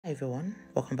everyone,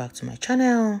 welcome back to my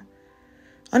channel.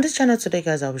 On this channel today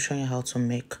guys, I'll be showing you how to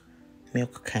make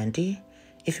milk candy.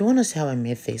 If you want to see how I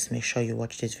made this, make sure you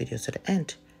watch this video to the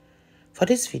end. For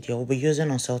this video, we'll be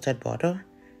using unsalted butter,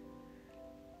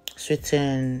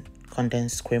 sweetened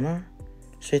condensed creamer,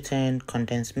 sweetened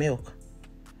condensed milk.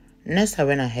 Next, I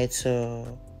went ahead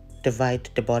to divide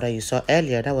the butter you saw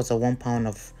earlier. That was a 1 pound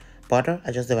of butter.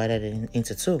 I just divided it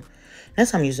into two.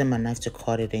 Next, I'm using my knife to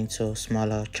cut it into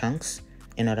smaller chunks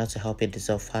in order to help it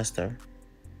dissolve faster.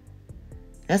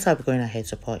 Next, I'll be going ahead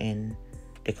to pour in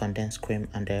the condensed cream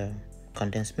and the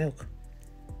condensed milk.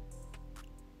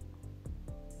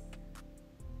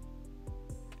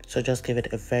 So just give it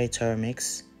a very thorough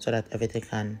mix so that everything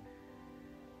can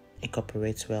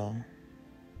incorporate well.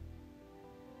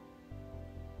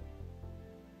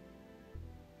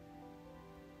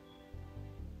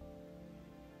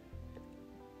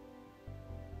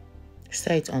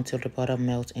 Stir it until the butter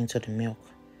melts into the milk,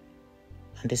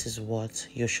 and this is what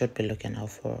you should be looking out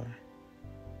for.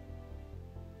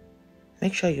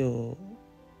 Make sure you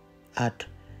add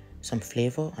some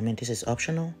flavor. This is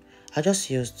optional. I just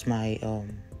used my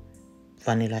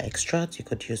vanilla extract. You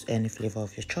could use any flavor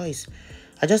of your choice.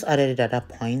 I just added it at that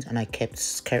point and I kept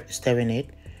stirring it,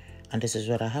 and this is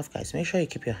what I have, guys. Make sure you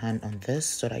keep your hand on this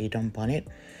so that you don't burn it,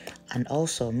 and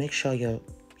also make sure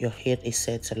your heat is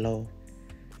set to low,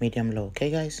 medium low.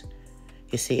 Okay guys,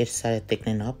 you see it started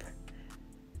thickening up.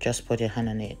 Just put your hand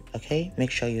on it. Okay, make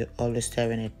sure you always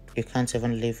stirring it. You can't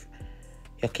even leave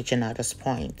your kitchen at this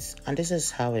point. And this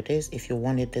is how it is. If you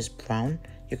want it this brown,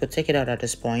 you could take it out at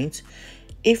this point.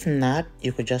 If not,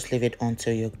 you could just leave it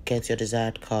until you get your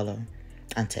desired color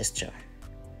and texture.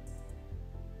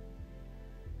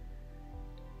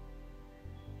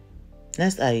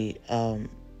 Next, I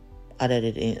added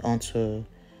it in onto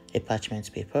a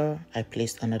parchment paper. I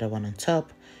placed another one on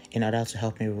top in order to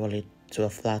help me roll it to a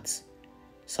flat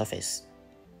surface.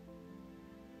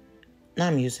 Now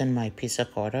I'm using my pizza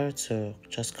cutter to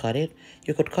just cut it.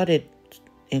 You could cut it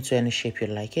into any shape you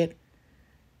like it.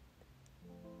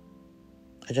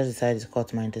 I just decided to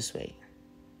cut mine this way.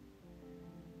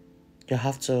 You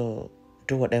have to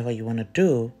do whatever you want to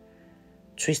do.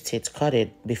 Twist it, cut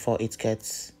it before it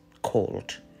gets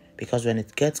cold, because when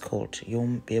it gets cold, you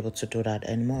won't be able to do that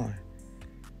anymore.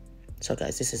 So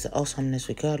guys, this is the awesomeness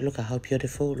we got. Look at how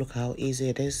beautiful, look how easy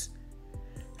it is.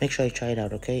 Make sure you try it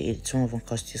out, okay? It won't even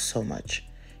cost you so much.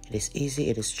 It is easy,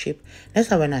 it is cheap.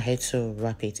 Next, I went ahead to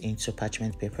wrap it into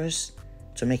parchment papers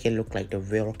to make it look like the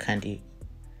real candy.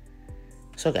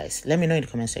 So guys, let me know in the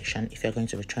comment section if you're going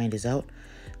to be trying this out.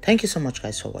 Thank you so much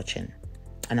guys for watching,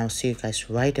 and I'll see you guys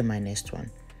right in my next one.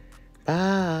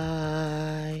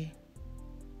 Bye.